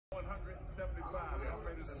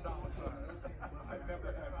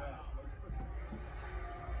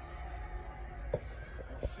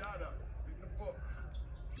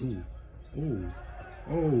Ooh, ooh,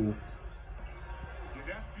 oh.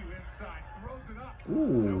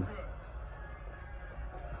 Ooh.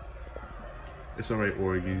 It's all right,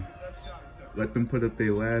 Oregon. Let them put up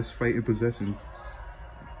their last fighting possessions.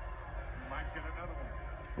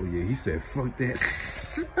 Oh yeah, he said, fuck that.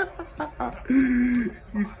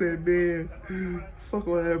 He said, man, fuck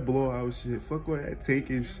all that blowout shit. Fuck all that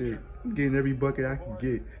taking shit. I'm getting every bucket I can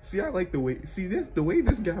get. See, I like the way, the way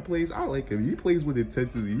this guy plays, I like him. He plays with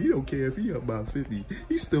intensity. He don't care if he up by 50.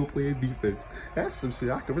 He's still playing defense. That's some shit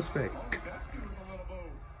I can respect.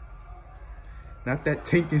 Not that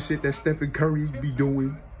tanking shit that Stephen Curry be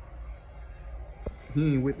doing.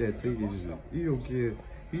 He ain't with that taking shit. He don't care.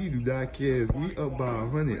 He do not care if we up by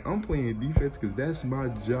 100. I'm playing defense because that's my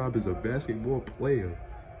job as a basketball player.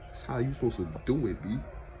 That's how you supposed to do it, B.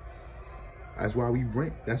 That's why we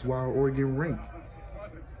ranked. That's why Oregon ranked.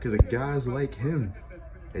 Because of guys like him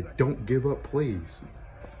that don't give up plays.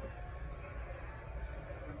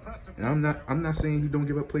 And I'm not saying he don't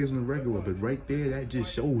give up plays on the regular, but right there, that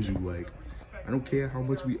just shows you, like, I don't care how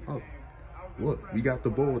much we up. Look, we got the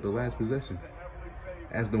ball at the last possession.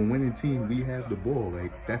 As the winning team, we have the ball.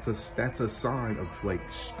 Like, that's a sign of, like,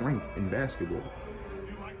 strength in basketball.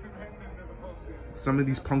 Some of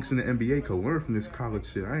these punks in the NBA could learn from this college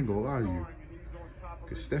shit. I ain't gonna lie to you.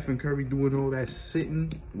 Because Stephen Curry doing all that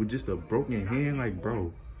sitting with just a broken hand, like,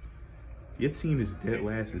 bro, your team is dead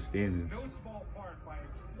last in standings.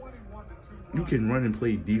 You can run and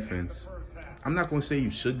play defense. I'm not gonna say you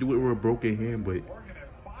should do it with a broken hand, but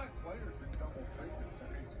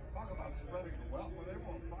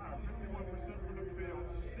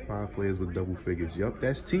five players with double figures. Yup,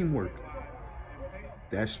 that's teamwork.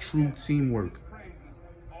 That's true teamwork.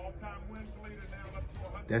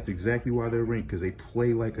 That's exactly why they're ranked, because they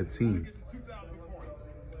play like a team.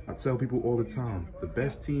 I tell people all the time, the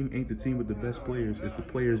best team ain't the team with the best players. It's the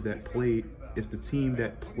players that play. It's the team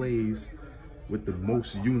that plays with the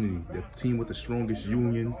most unity. The team with the strongest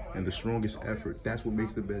union and the strongest effort. That's what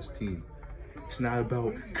makes the best team. It's not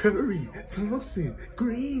about Curry, Thompson,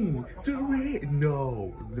 Green, Durant.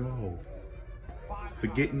 No, no.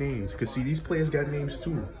 Forget names. Because, see, these players got names,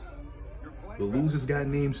 too. The losers got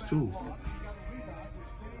names, too.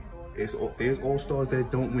 There's all-stars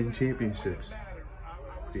that don't win championships.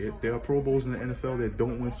 There are Pro Bowls in the NFL that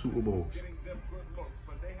don't win Super Bowls.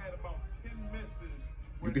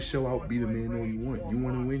 You can show out, be the man all you want. You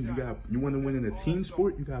want to win, you want to win in a team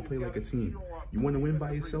sport, you got to play like a team. You want to win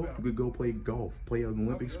by yourself, you could go play golf, play an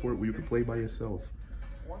Olympic sport where you can play by yourself.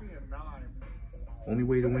 Only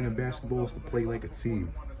way to win in basketball is to play like a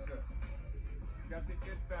team.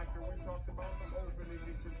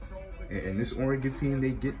 And this Oregon team,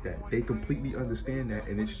 they get that. They completely understand that,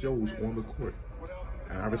 and it shows on the court.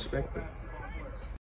 And I respect them.